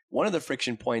 One of the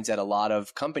friction points at a lot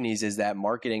of companies is that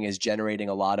marketing is generating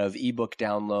a lot of ebook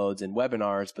downloads and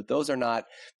webinars, but those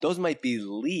might be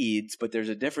leads, but there's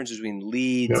a difference between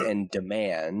leads and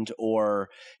demand, or,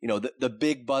 the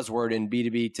big buzzword in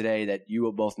B2B today that you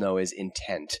will both know is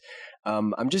intent.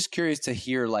 I'm just curious to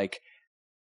hear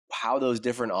how those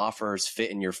different offers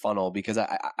fit in your funnel, because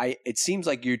it seems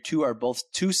like you two are both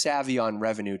too savvy on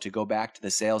revenue to go back to the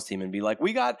sales team and be like,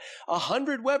 we got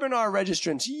 100 webinar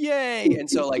registrants, yay! And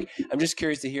so I'm just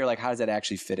curious to hear how does that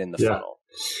actually fit in the funnel?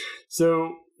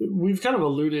 So we've kind of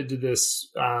alluded to this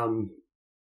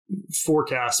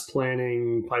forecast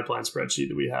planning pipeline spreadsheet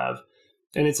that we have.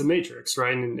 And it's a matrix,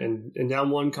 right? And down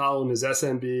one column is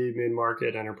SMB,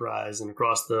 mid-market, enterprise, and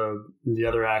across the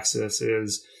other axis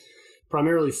is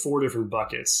primarily 4 different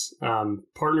buckets: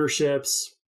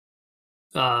 partnerships,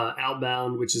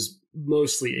 outbound, which is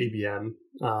mostly ABM,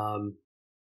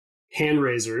 hand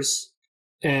raisers,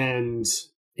 and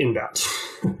inbound,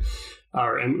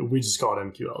 and we just call it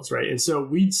MQLs, right? And so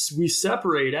we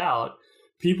separate out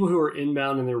people who are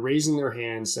inbound and they're raising their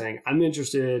hands saying, I'm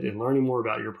interested in learning more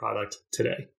about your product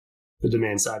today, the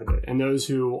demand side of it. And those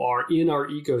who are in our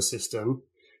ecosystem,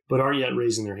 but aren't yet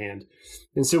raising their hand.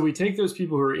 And so we take those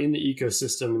people who are in the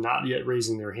ecosystem and not yet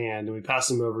raising their hand, and we pass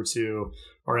them over to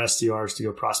our SDRs to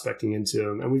go prospecting into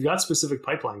them. And we've got specific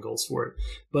pipeline goals for it,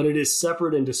 but it is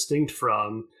separate and distinct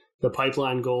from the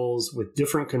pipeline goals with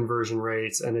different conversion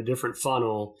rates and a different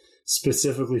funnel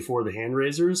specifically for the hand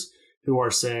raisers. who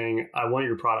are saying, I want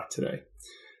your product today.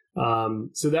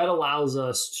 So that allows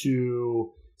us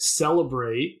to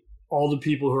celebrate all the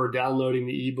people who are downloading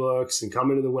the ebooks and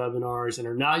coming to the webinars and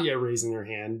are not yet raising their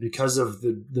hand because of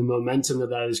the momentum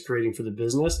that is creating for the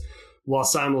business, while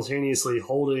simultaneously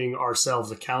holding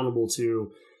ourselves accountable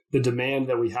to the demand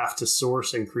that we have to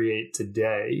source and create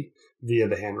today via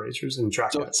the hand raisers and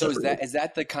track that. So is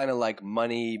that the kind of like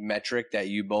money metric that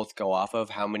you both go off of?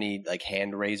 How many like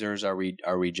hand raisers are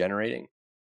we generating?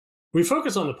 We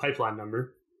focus on the pipeline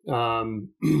number.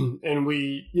 And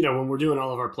we, when we're doing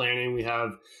all of our planning, we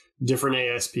have different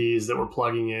ASPs that we're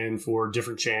plugging in for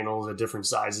different channels at different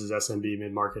sizes, SMB,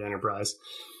 mid-market, enterprise.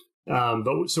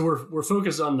 But so we're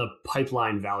focused on the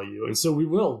pipeline value. And so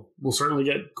we'll certainly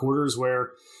get quarters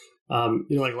where,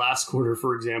 like last quarter,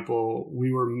 for example,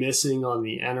 we were missing on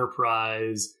the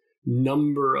enterprise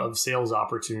number of sales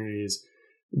opportunities,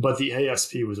 but the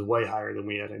ASP was way higher than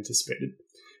we had anticipated.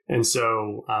 And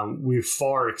so we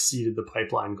far exceeded the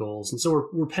pipeline goals. And so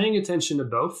we're paying attention to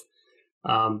both.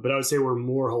 But I would say we're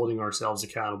more holding ourselves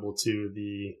accountable to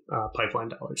the pipeline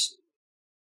dollars.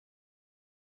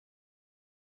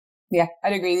 Yeah,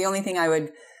 I'd agree. The only thing I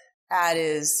would add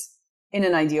is in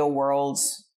an ideal world,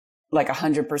 like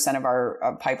 100% of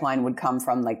our pipeline would come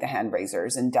from like the hand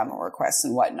raisers and demo requests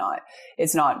and whatnot.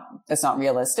 That's not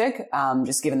realistic,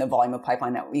 just given the volume of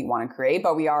pipeline that we want to create.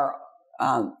 But we are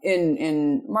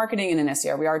in marketing and in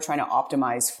SDR, we are trying to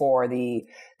optimize for the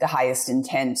highest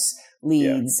intent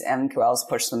leads, MQLs,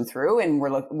 push them through. And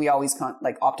we always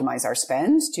optimize our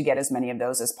spend to get as many of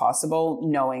those as possible,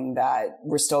 knowing that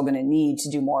we're still going to need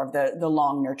to do more of the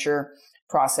long nurture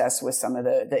process with some of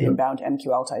the inbound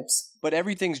MQL types. But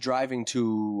everything's driving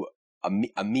to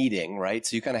a meeting, right?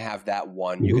 So you kind of have that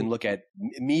one. Mm-hmm. You can look at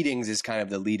meetings as kind of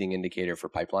the leading indicator for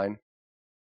pipeline.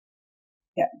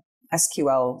 Yeah.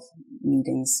 SQL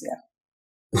meetings.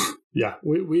 Yeah. Yeah.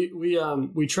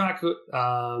 We track,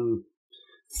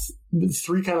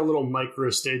 three kind of little micro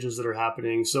stages that are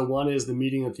happening. So one is the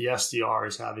meeting that the SDR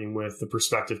is having with the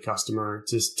prospective customer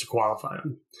to qualify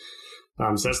them.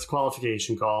 So that's the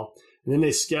qualification call. And then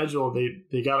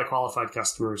they got a qualified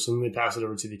customer. So then they pass it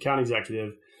over to the account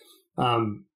executive.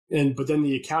 But then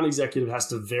the account executive has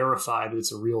to verify that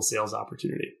it's a real sales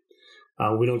opportunity.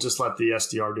 We don't just let the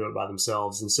SDR do it by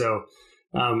themselves. And so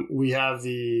we have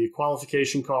the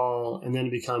qualification call, and then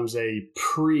it becomes a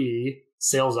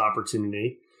pre-sales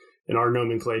opportunity. In our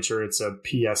nomenclature, it's a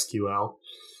PSQL,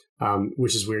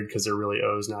 which is weird because they're really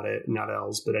O's, not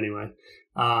L's. But anyway,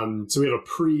 so we have a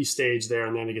pre-stage there,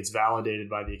 and then it gets validated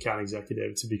by the account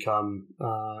executive to become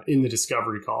in the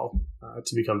discovery call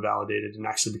to become validated and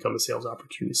actually become a sales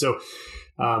opportunity. So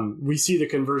we see the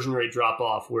conversion rate drop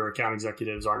off where account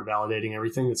executives aren't validating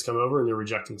everything that's come over and they're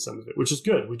rejecting some of it, which is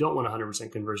good. We don't want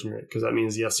 100% conversion rate because that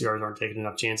means the SDRs aren't taking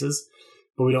enough chances.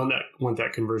 But we don't want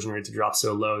that conversion rate to drop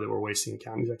so low that we're wasting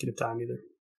account executive time either.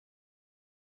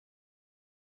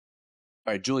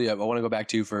 All right, Julia, I want to go back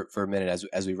to you for a minute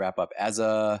as we wrap up. As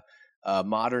a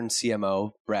modern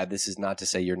CMO, Brad, this is not to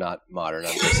say you're not modern.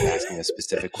 I'm just asking a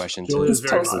specific question. He's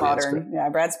postmodern. Yeah,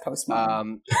 Brad's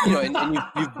postmodern. And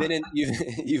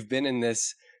you've been in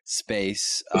this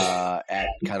space at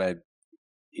kind of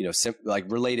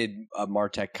related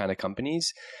MarTech kind of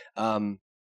companies.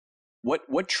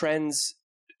 What trends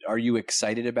are you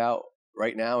excited about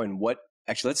right now? And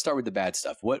let's start with the bad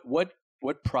stuff.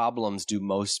 What problems do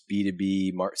most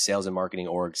B2B sales and marketing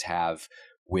orgs have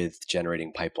with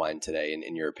generating pipeline today,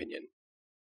 in your opinion?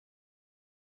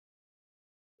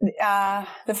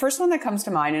 The first one that comes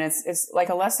to mind, and it's like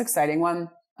a less exciting one,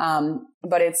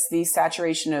 but it's the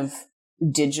saturation of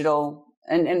digital.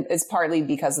 And it's partly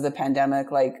because of the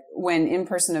pandemic. Like when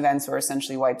in-person events were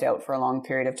essentially wiped out for a long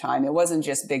period of time, it wasn't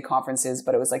just big conferences,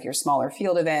 but it was like your smaller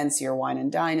field events, your wine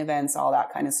and dine events, all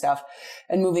that kind of stuff.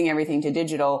 And moving everything to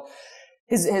digital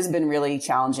has been really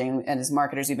challenging. And as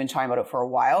marketers, we've been talking about it for a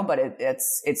while, but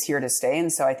it's here to stay.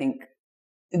 And so I think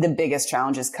the biggest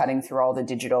challenge is cutting through all the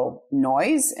digital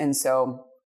noise. And so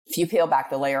if you peel back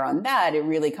the layer on that, it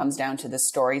really comes down to the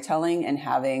storytelling and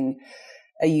having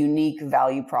a unique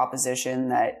value proposition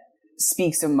that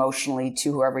speaks emotionally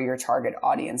to whoever your target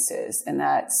audience is. And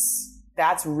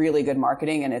that's really good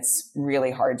marketing, and it's really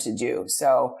hard to do.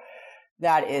 So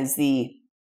that is the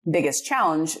biggest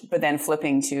challenge. But then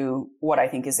flipping to what I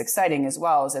think is exciting as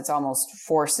well is it's almost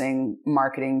forcing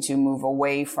marketing to move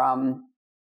away from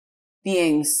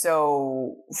being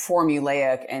so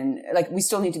formulaic, and like we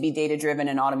still need to be data driven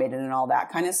and automated and all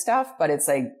that kind of stuff, but it's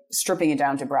like stripping it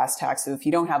down to brass tacks. So if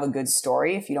you don't have a good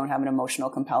story, if you don't have an emotional,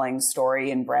 compelling story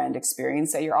and brand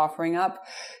experience that you're offering up,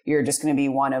 you're just going to be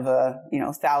one of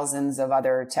thousands of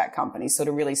other tech companies. So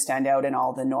to really stand out in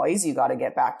all the noise, you got to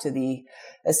get back to the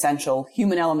essential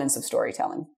human elements of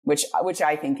storytelling, which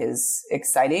I think is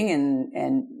exciting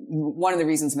and one of the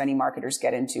reasons many marketers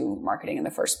get into marketing in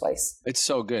the first place. It's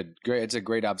so good. Great. It's a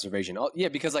great observation. Oh, yeah,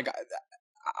 because like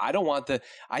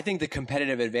I think the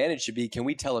competitive advantage should be, can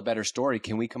we tell a better story?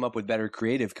 Can we come up with better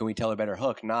creative? Can we tell a better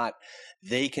hook? Not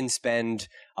they can spend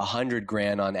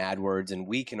 $100,000 on AdWords and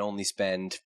we can only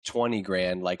spend 20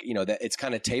 grand. Like, that it's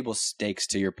kind of table stakes,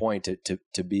 to your point,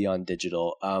 to be on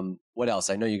digital. What else?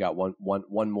 I know you got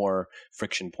one more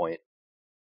friction point.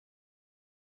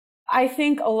 I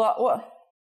think a lot, well,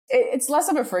 it's less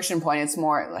of a friction point. It's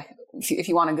more like, if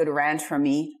you want a good rant from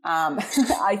me,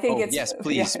 I think it's, yes,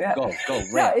 please go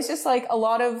rant. Yeah, it's just like a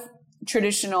lot of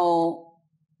traditional,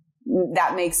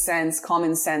 that makes sense,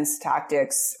 common sense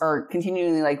tactics are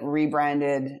continually like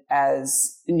rebranded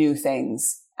as new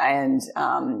things and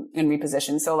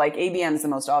repositioned. So like ABM is the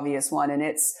most obvious one, and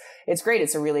it's great.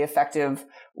 It's a really effective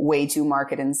way to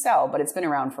market and sell, but it's been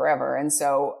around forever. And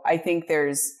so I think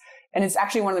and it's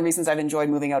actually one of the reasons I've enjoyed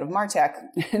moving out of MarTech.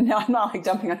 Now I'm not like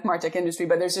dumping on the MarTech industry,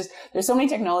 but there's so many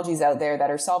technologies out there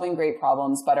that are solving great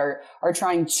problems, but are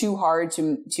trying too hard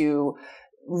to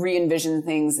re-envision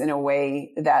things in a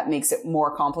way that makes it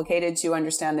more complicated to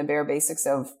understand the bare basics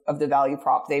of the value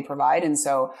prop they provide. And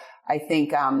so I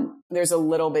think there's a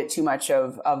little bit too much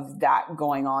of that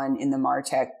going on in the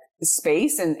MarTech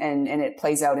space, and it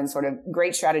plays out in sort of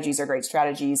great strategies are great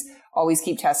strategies. Always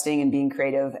keep testing and being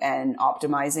creative and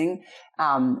optimizing,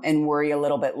 and worry a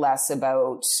little bit less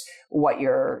about what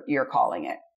you're calling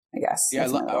it, I guess. Yeah,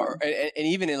 and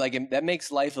even that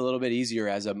makes life a little bit easier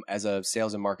as a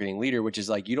sales and marketing leader, which is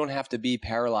like you don't have to be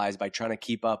paralyzed by trying to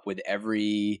keep up with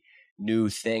every new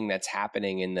thing that's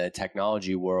happening in the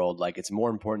technology world. Like, it's more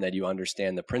important that you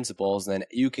understand the principles, then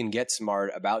you can get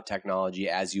smart about technology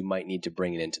as you might need to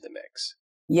bring it into the mix.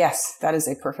 Yes, that is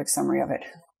a perfect summary of it.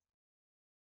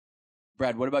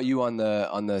 Brad, what about you on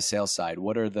the sales side?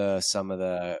 What are some of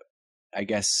the, I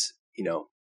guess,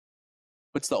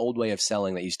 what's the old way of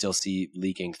selling that you still see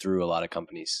leaking through a lot of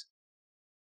companies?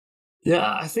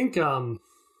 Yeah, I think the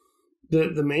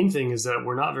main thing is that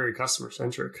we're not very customer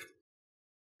centric.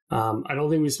 I don't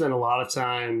think we spend a lot of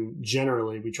time,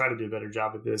 generally, we try to do a better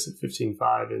job at this at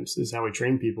 15.5, and is how we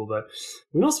train people, but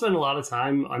we don't spend a lot of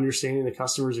time understanding the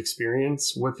customer's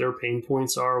experience, what their pain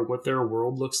points are, what their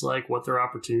world looks like, what their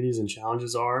opportunities and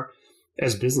challenges are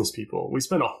as business people. We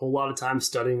spend a whole lot of time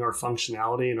studying our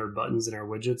functionality and our buttons and our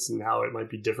widgets and how it might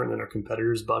be different than our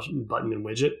competitors' button and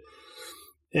widget.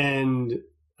 And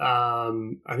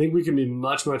I think we can be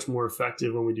much, much more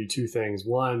effective when we do two things.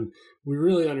 One, we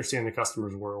really understand the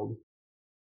customer's world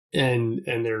and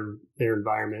their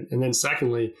environment. And then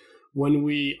secondly, when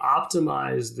we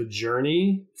optimize the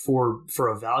journey for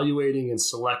evaluating and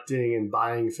selecting and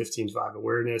buying 15.5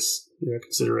 awareness,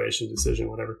 consideration,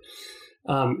 decision, whatever,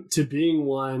 to being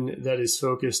one that is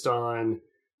focused on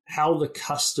how the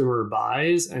customer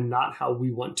buys and not how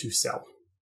we want to sell.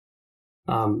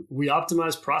 We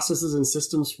optimize processes and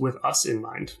systems with us in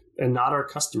mind and not our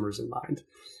customers in mind.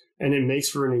 And it makes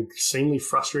for an insanely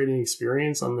frustrating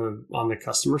experience on the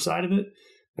customer side of it.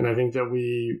 And I think that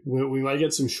we might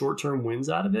get some short-term wins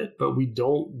out of it, but we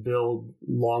don't build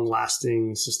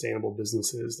long-lasting, sustainable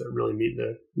businesses that really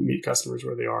meet customers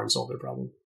where they are and solve their problem.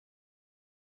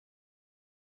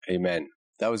 Amen.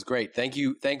 That was great. Thank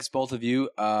you. Thanks, both of you.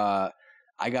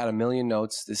 I got a million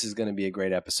notes. This is going to be a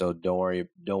great episode. Don't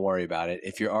worry about it.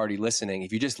 If you're already listening,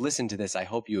 if you just listen to this, I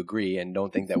hope you agree and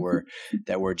don't think that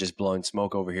we're just blowing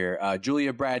smoke over here.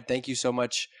 Julia, Brad, thank you so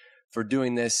much for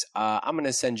doing this. I'm going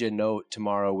to send you a note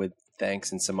tomorrow with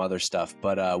thanks and some other stuff,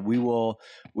 but we'll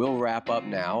wrap up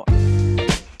now.